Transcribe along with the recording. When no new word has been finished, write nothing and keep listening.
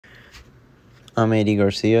I'm AD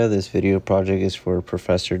Garcia. This video project is for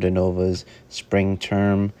Professor DeNova's spring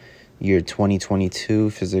term year 2022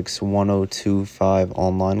 Physics 1025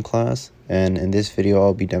 online class. And in this video,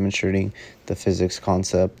 I'll be demonstrating the physics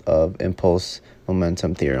concept of impulse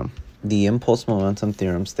momentum theorem. The impulse momentum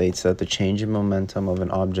theorem states that the change in momentum of an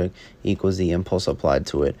object equals the impulse applied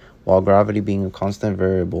to it. While gravity being a constant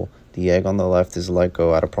variable, the egg on the left is let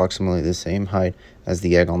go at approximately the same height as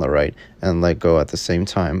the egg on the right and let go at the same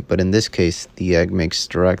time. But in this case, the egg makes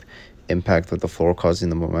direct impact with the floor, causing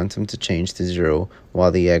the momentum to change to 0,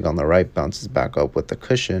 while the egg on the right bounces back up with the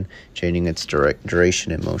cushion, changing its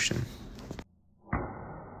duration in motion.